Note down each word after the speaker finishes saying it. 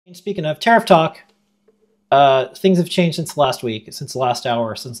Speaking of tariff talk, things have changed since last week, since the last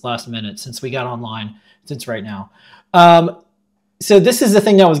hour, since last minute, since we got online, since right now. So this is the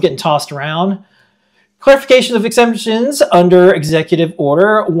thing that was getting tossed around. Clarification of exemptions under Executive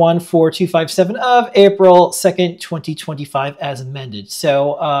Order 14257 of April 2nd, 2025 as amended.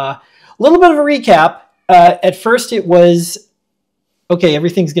 So a little bit of a recap. At first it was, okay,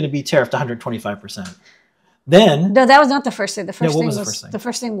 everything's going to be tariffed 125%. Then... No, that was not the first thing. The first thing was the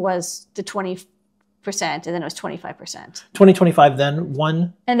first thing was the 20%, and then it was 25%. 2025, then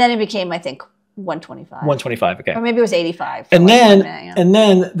one... And then it became, I think, 125. 125, okay. Or maybe it was 85. And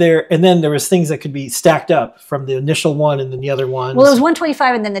then there was things that could be stacked up from the initial one and then the other ones. Well, it was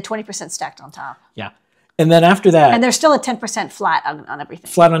 125 and then the 20% stacked on top. Yeah. And then after that... And there's still a 10% flat on everything.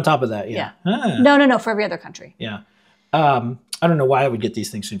 Flat on top of that, yeah. Ah. No, for every other country. Yeah. I don't know why I would get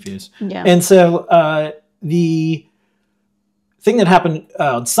these things confused. Yeah. And so the thing that happened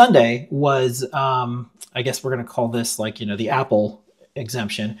on Sunday was, I guess we're going to call this like, the Apple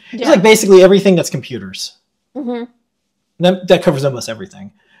exemption. Yeah. It's like basically everything that's computers. Mm-hmm. That covers almost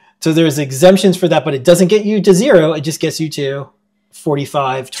everything. So there's exemptions for that, but it doesn't get you to 0. It just gets you to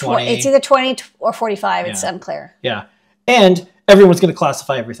 45, 20. It's either 20 or 45. Yeah. It's unclear. Yeah. And everyone's going to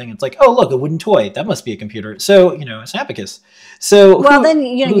classify everything. It's like, oh, look, a wooden toy. That must be a computer. So, it's an abacus. So then,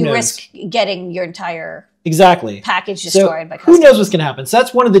 you risk getting your entire package destroyed by customers. Who knows what's going to happen? So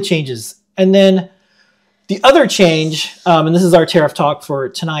that's one of the changes. And then the other change, and this is our tariff talk for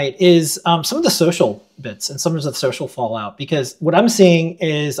tonight, is some of the social bits and some of the social fallout. Because what I'm seeing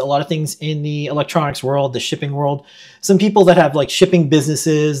is a lot of things in the electronics world, the shipping world. Some people that have like shipping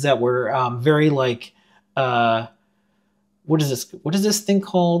businesses that were very like... what is this thing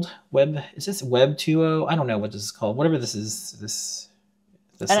called? Is this Web 2.0? I don't know what this is called. Whatever this is, this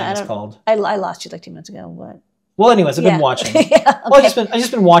thing is called. I lost you like 2 minutes ago. What? Well, anyways, I've been watching. Yeah, okay. Well, I've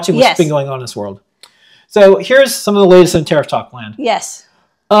just been watching what's been going on in this world. So here's some of the latest in Tariff Talk land. Yes.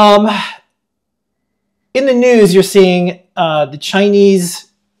 In the news, you're seeing the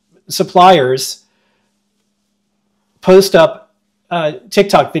Chinese suppliers post up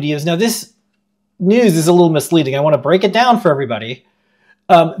TikTok videos. Now, this news is a little misleading. I want to break it down for everybody.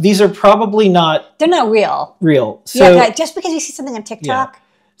 These are probably not... They're not real. So, yeah, just because you see something on TikTok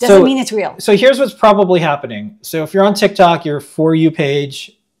doesn't mean it's real. So here's what's probably happening. So if you're on TikTok, your For You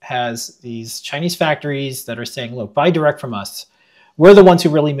page has these Chinese factories that are saying, look, buy direct from us. We're the ones who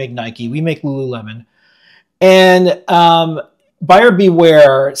really make Nike. We make Lululemon. And buyer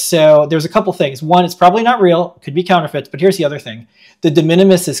beware. So there's a couple things. One, it's probably not real. It could be counterfeits. But here's the other thing. The de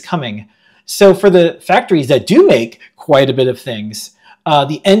minimis is coming. So for the factories that do make quite a bit of things,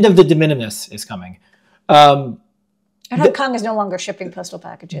 the end of the de minimis is coming. And Hong Kong is no longer shipping postal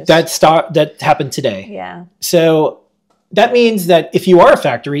packages. That happened today. Yeah. So that means that if you are a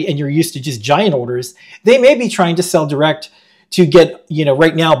factory and you're used to just giant orders, they may be trying to sell direct to get,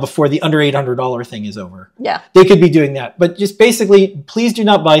 right now before the under $800 thing is over. Yeah. They could be doing that. But just basically, please do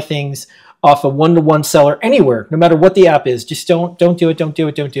not buy things off a one-to-one seller anywhere, no matter what the app is. Just don't do it. Don't do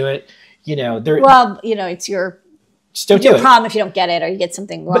it. Don't do it. It's your problem if you don't get it or you get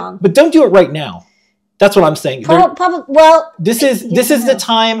something wrong. But don't do it right now. That's what I'm saying. This is the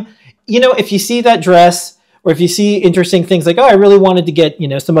time. If you see that dress or if you see interesting things like, oh, I really wanted to get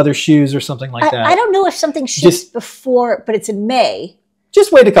some other shoes or something like that. I don't know if something ships before, but it's in May.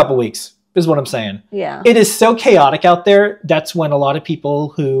 Just wait a couple weeks is what I'm saying. Yeah. It is so chaotic out there. That's when a lot of people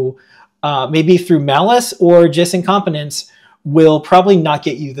who maybe through malice or just incompetence will probably not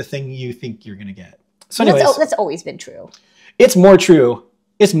get you the thing you think you're going to get. So anyways, that's always been true. It's more true.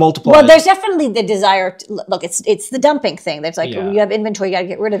 It's multiplied. Well, there's definitely the desire to look. It's the dumping thing. That's like you have inventory, you got to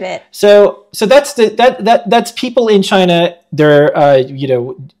get rid of it. So that's people in China. They're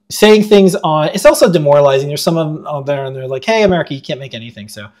saying things on. It's also demoralizing. There's some of them out there, and they're like, "Hey, America, you can't make anything."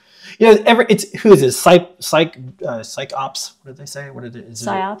 So it's who is this? Psych ops. What did they say? What is it?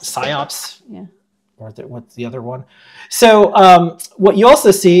 Psyops. Yeah. Or what's the other one? So what you also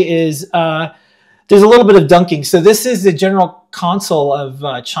see is there's a little bit of dunking. So this is the general consul of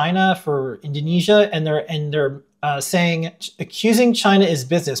China for Indonesia, and they're accusing China is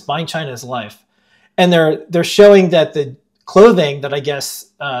business, buying China is life, and they're showing that the clothing that I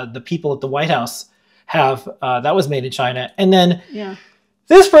guess the people at the White House have that was made in China, and then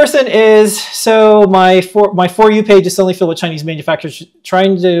this person is my For You page is suddenly filled with Chinese manufacturers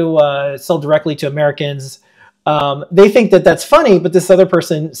trying to sell directly to Americans. They think that that's funny, but this other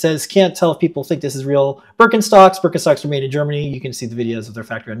person says, can't tell if people think this is real Birkenstocks. Birkenstocks are made in Germany. You can see the videos of their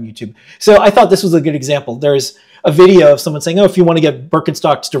factory on YouTube. So I thought this was a good example. There's a video of someone saying, oh, if you want to get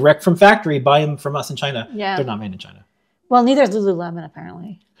Birkenstocks direct from factory, buy them from us in China. Yeah. They're not made in China. Well, neither is Lululemon,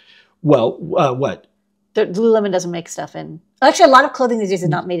 apparently. Well, what? Lululemon doesn't make stuff in. Actually, a lot of clothing these days is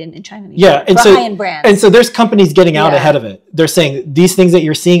not made in China anymore. Yeah, and for so high-end brands. And so there's companies getting out ahead of it. They're saying these things that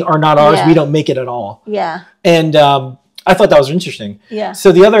you're seeing are not ours. Yeah. We don't make it at all. Yeah. And I thought that was interesting. Yeah.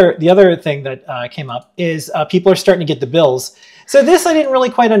 So the other thing that came up is people are starting to get the bills. So this I didn't really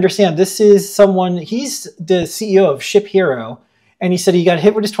quite understand. This is someone. He's the CEO of Ship Hero, and he said he got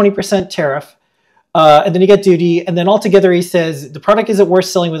hit with his 20% tariff. And then he got duty, and then altogether he says the product isn't worth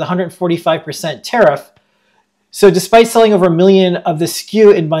selling with 145% tariff. So despite selling over 1 million of the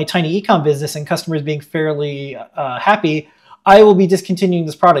SKU in my tiny e-com business and customers being fairly happy, I will be discontinuing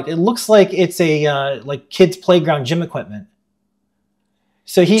this product. It looks like it's a like kids playground gym equipment.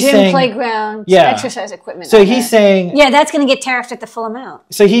 So he's saying playground, exercise equipment. So he's saying that's going to get tariffed at the full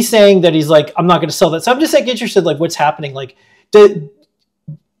amount. So he's saying that he's like, I'm not going to sell that. So I'm just like interested, like what's happening, like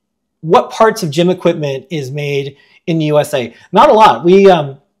what parts of gym equipment is made in the USA? Not a lot.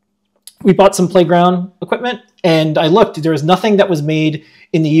 We bought some playground equipment, and I looked. There was nothing that was made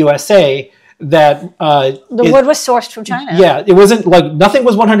in the USA that the wood was sourced from China. Yeah, it wasn't like nothing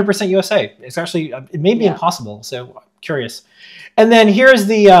was 100% USA. It's actually it may be impossible. So I'm curious. And then here's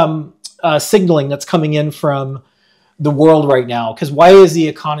the signaling that's coming in from the world right now. Because why is the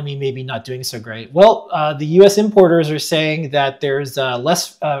economy maybe not doing so great? Well, the U.S. importers are saying that there's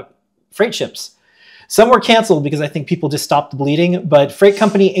less freight ships. Some were canceled because I think people just stopped bleeding, but freight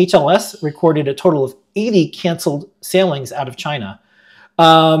company HLS recorded a total of 80 canceled sailings out of China.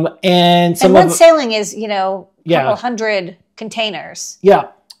 And one sailing is, a couple hundred containers.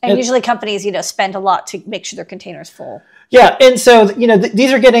 Yeah. And usually companies, spend a lot to make sure their container's full. Yeah. And so,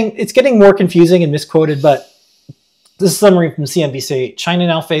 these are it's getting more confusing and misquoted, but this is a summary from CNBC. China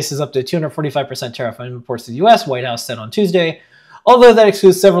now faces up to 245% tariff on imports to the U.S., White House said on Tuesday. Although that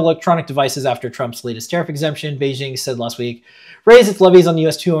excludes several electronic devices after Trump's latest tariff exemption, Beijing said last week, raised its levies on the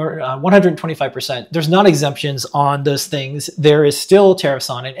U.S. to 125%. There's not exemptions on those things. There is still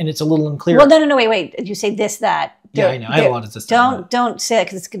tariffs on it, and it's a little unclear. Well, no, wait. Did you say this, that? Yeah, I know. I have a lot of this. Don't say that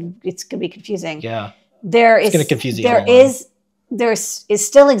because it's gonna be confusing. Yeah, it's gonna confuse you. There is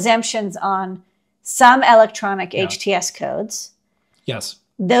still exemptions on some electronic HTS codes. Yes,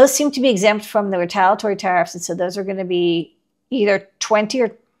 those seem to be exempt from the retaliatory tariffs, and so those are going to be either 20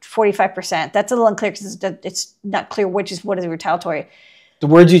 or 45%. That's a little unclear because it's not clear what is retaliatory. The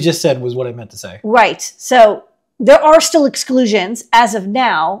words you just said was what I meant to say. Right. So there are still exclusions as of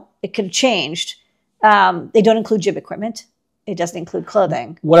now. It could have changed. They don't include gym equipment. It doesn't include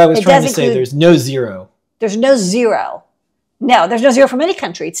clothing. What I was trying to say, there's no zero. There's no zero. No, there's no zero from any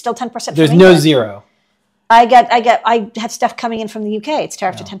country. It's still 10%. From There's England. no zero. I have stuff coming in from the UK. It's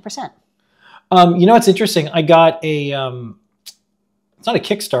tariffed at 10%. It's interesting. I got it's not a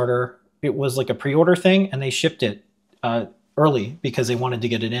Kickstarter. It was like a pre-order thing, and they shipped it early because they wanted to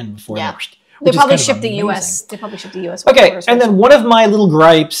get it in before. Yeah. They probably shipped the US. They probably shipped the US. Okay, and then one of my little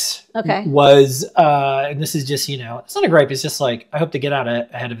gripes was, and this is just, it's not a gripe. It's just like, I hope to get out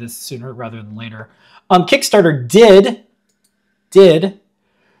ahead of this sooner rather than later. Kickstarter did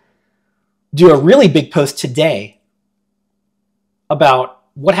do a really big post today about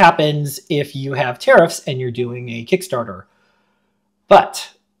what happens if you have tariffs and you're doing a Kickstarter.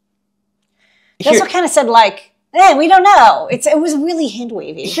 But they also kind of said like, hey, we don't know. It was really hand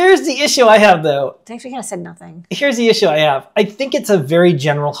wavy. Here's the issue I have though. They actually kind of said nothing. Here's the issue I have. I think it's a very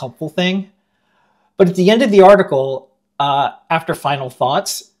general helpful thing. But at the end of the article, after final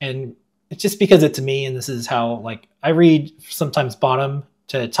thoughts, and it's just because it's me and this is how like I read sometimes bottom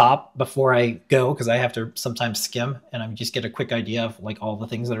to top before I go because I have to sometimes skim and I just get a quick idea of like all the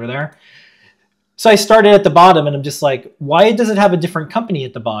things that are there. So I started at the bottom and I'm just like, why does it have a different company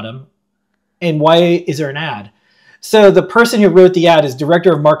at the bottom? And why is there an ad? So the person who wrote the ad is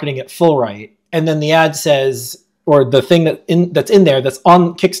director of marketing at Fullright. And then the ad says, or the thing that's in there that's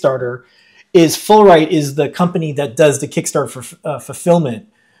on Kickstarter is Fullright is the company that does the Kickstarter for fulfillment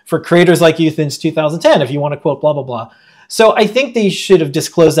for creators like you since 2010, if you want to quote blah, blah, blah. So I think they should have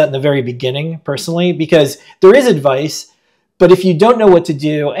disclosed that in the very beginning, personally, because there is advice. But if you don't know what to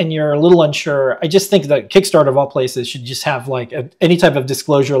do and you're a little unsure, I just think that Kickstarter of all places should just have like any type of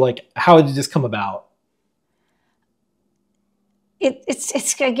disclosure, like how did this come about?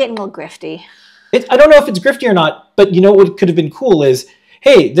 It's getting a little grifty. I don't know if it's grifty or not, but what could have been cool is,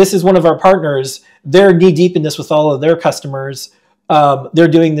 hey, this is one of our partners. They're knee deep in this with all of their customers. They're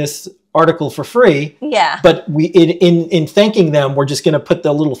doing this article for free. Yeah. But we in thanking them, we're just going to put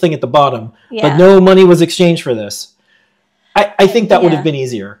the little thing at the bottom. Yeah. But no money was exchanged for this. I think that would have been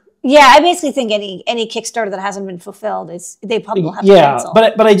easier. Yeah, I basically think any Kickstarter that hasn't been fulfilled is they probably will have to Yeah, cancel.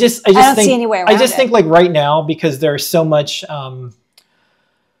 but I just don't think see any way I just around think it. like right now, because there's so much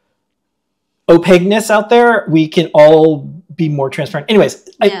opaqueness out there, we can all be more transparent. Anyways,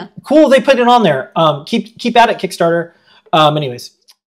 Yeah. cool they put it on there. Keep at it, Kickstarter. Anyways,